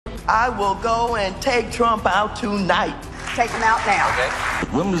I will go and take Trump out tonight. Take him out now.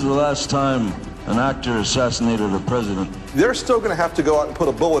 Okay. When was the last time an actor assassinated a president? They're still going to have to go out and put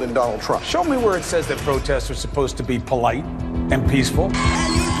a bullet in Donald Trump. Show me where it says that protests are supposed to be polite and peaceful.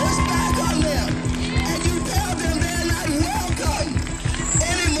 And you push back on them, and you tell them they're not welcome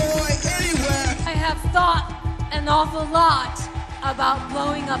anymore, anywhere. I have thought an awful lot about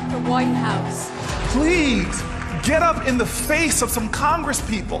blowing up the White House. Please, get up in the face of some Congress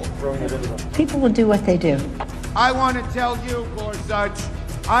people. People will do what they do. I want to tell you, Gorsuch,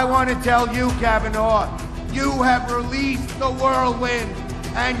 I want to tell you, Kavanaugh, you have released the whirlwind,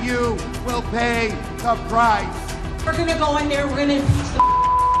 and you will pay the price. We're going to go in there, we're going to impeach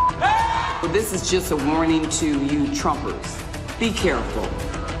the This is just a warning to you Trumpers. Be careful.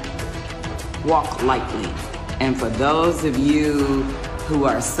 Walk lightly. And for those of you who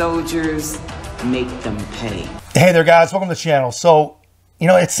are soldiers, make them pay. Hey there, guys. Welcome to the channel. So,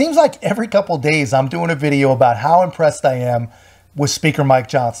 it seems like every couple of days I'm doing a video about how impressed I am with Speaker Mike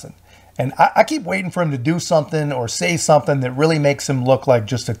Johnson. And I keep waiting for him to do something or say something that really makes him look like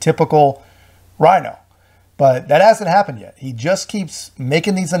just a typical rhino. But that hasn't happened yet. He just keeps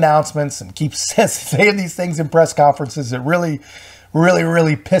making these announcements and keeps saying these things in press conferences that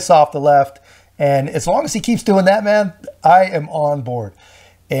really piss off the left. And as long as he keeps doing that, man, I am on board.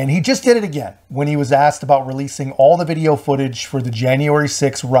 And he just did it again when he was asked about releasing all the video footage for the January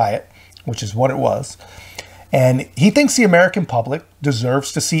 6th riot, which is what it was. And he thinks the American public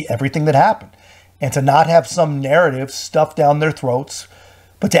deserves to see everything that happened and to not have some narrative stuffed down their throats,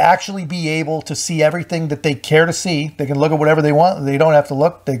 but to actually be able to see everything that they care to see. They can look at whatever they want. They don't have to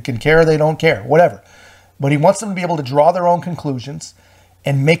look. They can care. They don't care, whatever. But he wants them to be able to draw their own conclusions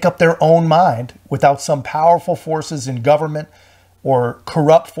and make up their own mind without some powerful forces in government or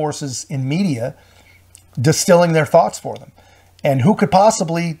corrupt forces in media distilling their thoughts for them. And who could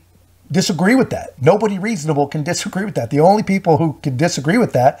possibly disagree with that? Nobody reasonable can disagree with that. The only people who can disagree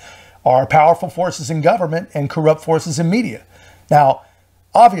with that are powerful forces in government and corrupt forces in media. Now,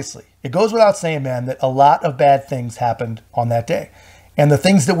 obviously, it goes without saying, man, that a lot of bad things happened on that day. And the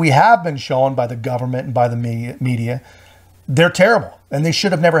things that we have been shown by the government and by the media, they're terrible and they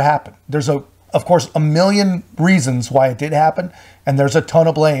should have never happened. There's of course, a million reasons why it did happen, and there's a ton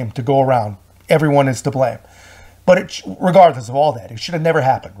of blame to go around. Everyone is to blame. But regardless of all that, it should have never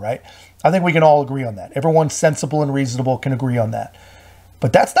happened, right? I think we can all agree on that. Everyone sensible and reasonable can agree on that.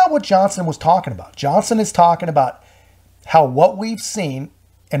 But that's not what Johnson was talking about. Johnson is talking about how what we've seen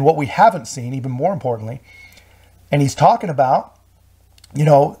and what we haven't seen, even more importantly, and he's talking about,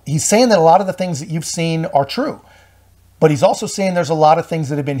 he's saying that a lot of the things that you've seen are true. But he's also saying there's a lot of things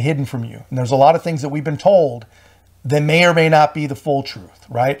that have been hidden from you. And there's a lot of things that we've been told that may or may not be the full truth,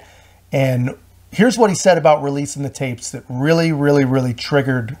 right? And here's what he said about releasing the tapes that really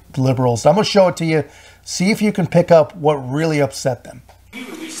triggered the liberals. I'm going to show it to you. See if you can pick up what really upset them. You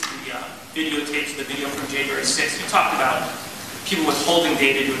released the videotapes, the video from January 6th. You talked about people withholding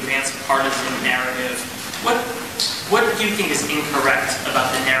data to advance a partisan narrative. What do you think is incorrect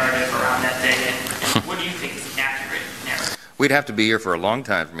about the narrative around that day? And what do you think is accurate narrative? We'd have to be here for a long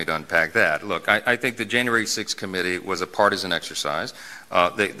time for me to unpack that. Look, I think the January 6th committee was a partisan exercise.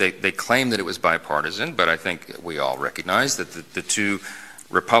 They claim that it was bipartisan, but I think we all recognize that the two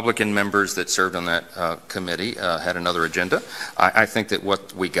Republican members that served on that committee had another agenda. I think that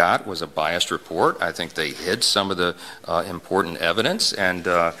what we got was a biased report. I think they hid some of the important evidence. And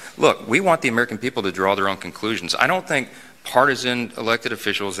look, we want the American people to draw their own conclusions. I don't think partisan elected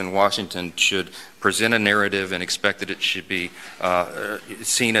officials in Washington should present a narrative and expect that it should be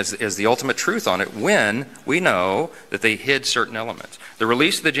seen as the ultimate truth on it when we know that they hid certain elements. The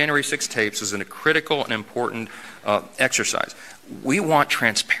release of the January 6th tapes is a critical and important exercise. We want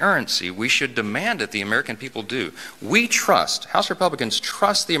transparency. We should demand that the American people do. We trust, House Republicans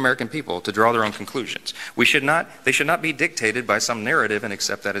trust the American people to draw their own conclusions. They should not be dictated by some narrative and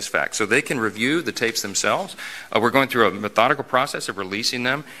accept that as fact. So they can review the tapes themselves. We're going through a methodical process of releasing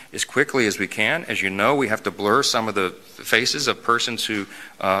them as quickly as we can. As you know, we have to blur some of the faces of persons who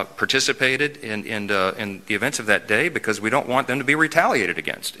participated in the events of that day because we don't want them to be retaliated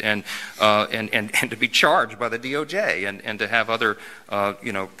against and to be charged by the DOJ and to have other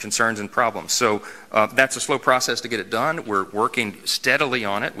concerns and problems. So that's a slow process to get it done. We're working steadily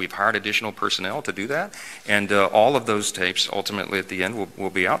on it. We've hired additional personnel to do that, and all of those tapes ultimately at the end will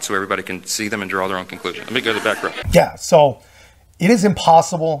be out so everybody can see them and draw their own conclusion. Let me go to the back row. Yeah, so it is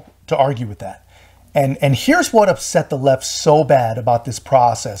impossible to argue with that. And here's what upset the left so bad about this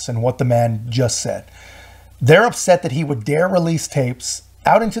process and what the man just said. They're upset that he would dare release tapes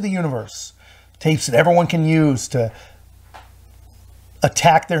out into the universe, tapes that everyone can use to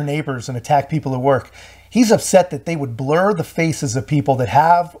attack their neighbors and attack people at work. He's upset that they would blur the faces of people that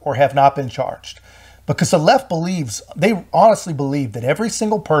have or have not been charged. Because the left believes, they honestly believe that every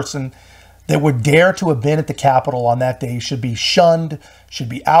single person that would dare to have been at the Capitol on that day should be shunned, should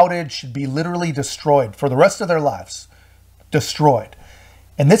be outed, should be literally destroyed for the rest of their lives. Destroyed.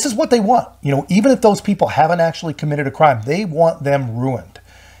 And this is what they want. You know, even if those people haven't actually committed a crime, they want them ruined.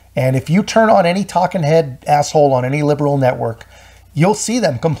 And if you turn on any talking head asshole on any liberal network, you'll see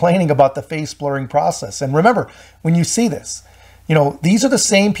them complaining about the face blurring process. And remember, when you see this, you know, these are the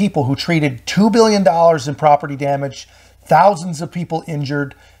same people who treated $2 billion in property damage, thousands of people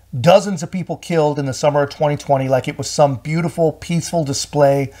injured, dozens of people killed in the summer of 2020 like it was some beautiful, peaceful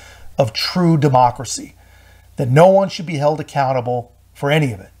display of true democracy, that no one should be held accountable for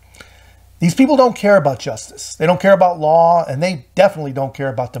any of it. These people don't care about justice. They don't care about law, and they definitely don't care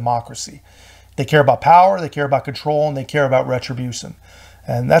about democracy. They care about power, they care about control, and they care about retribution.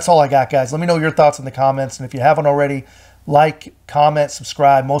 And that's all I got, guys. Let me know your thoughts in the comments, and if you haven't already, like, comment,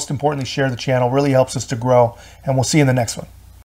 subscribe. Most importantly, share the channel. Really helps us to grow, and we'll see you in the next one.